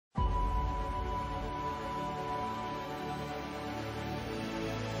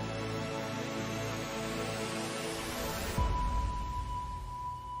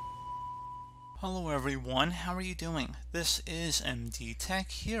Hello everyone, how are you doing? This is MD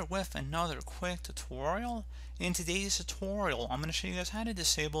Tech here with another quick tutorial. In today's tutorial, I'm going to show you guys how to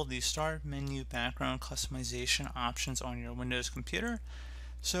disable the start menu background customization options on your Windows computer.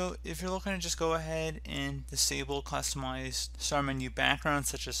 So if you're looking to just go ahead and disable customized start menu backgrounds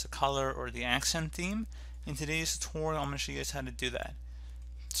such as the color or the accent theme, in today's tutorial I'm going to show you guys how to do that.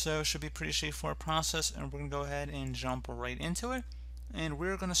 So it should be a pretty straightforward process, and we're going to go ahead and jump right into it. And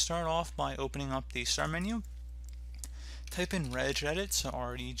we're going to start off by opening up the start menu. Type in regedit, so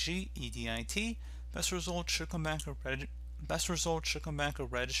regedit. Best result should come back a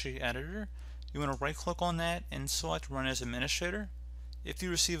registry editor. You want to right click on that and select run as administrator. If you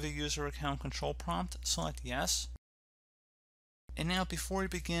receive a user account control prompt, select yes. And now before we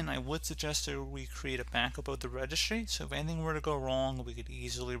begin, I would suggest that we create a backup of the registry, so if anything were to go wrong, we could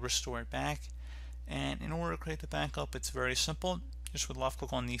easily restore it back. And in order to create the backup, it's very simple. Just would left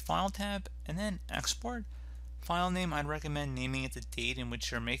click on the File tab and then Export. File name, I'd recommend naming it the date in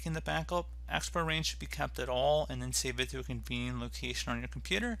which you're making the backup. Export range should be kept at all, and then save it to a convenient location on your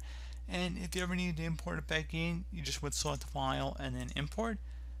computer. And if you ever need to import it back in, you just would select File and then Import.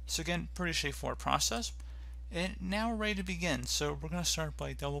 So again, pretty straightforward process. And now we're ready to begin. So we're going to start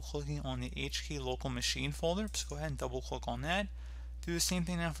by double clicking on the HK local machine folder. So go ahead and double click on that. Do the same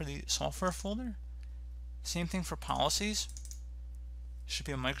thing now for the software folder. Same thing for policies. Should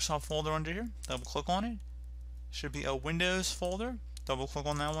be a Microsoft folder under here. Double click on it. Should be a Windows folder. Double click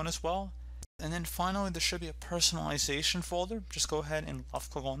on that one as well. And then finally there should be a personalization folder. Just go ahead and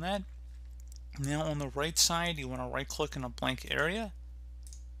left click on that. Now on the right side you want to right click in a blank area.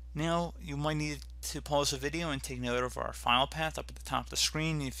 Now you might need to pause the video and take note of our file path up at the top of the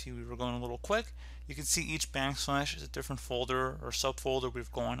screen. If you were going a little quick, you can see each backslash is a different folder or subfolder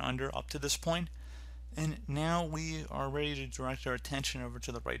we've gone under up to this point. And now we are ready to direct our attention over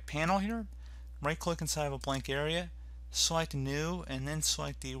to the right panel here. Right click inside of a blank area, select new, and then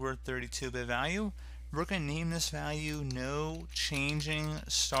select the word 32-bit value. We're going to name this value no changing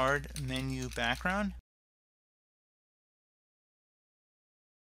start menu background.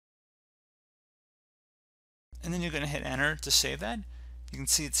 And then you're going to hit enter to save that. You can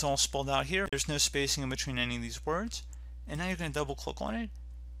see it's all spelled out here. There's no spacing in between any of these words. And now you're going to double click on it.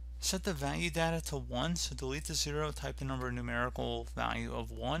 Set the value data to 1, so delete the 0, type the number numerical value of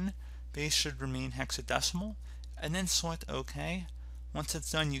 1. Base should remain hexadecimal, and then select OK. Once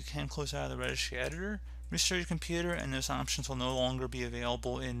it's done, you can close out of the registry editor, restart your computer, and those options will no longer be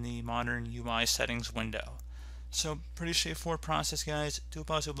available in the modern UI settings window. So pretty straightforward process, guys. Do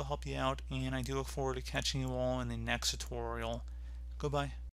hope I was able to help you out, and I do look forward to catching you all in the next tutorial. Goodbye.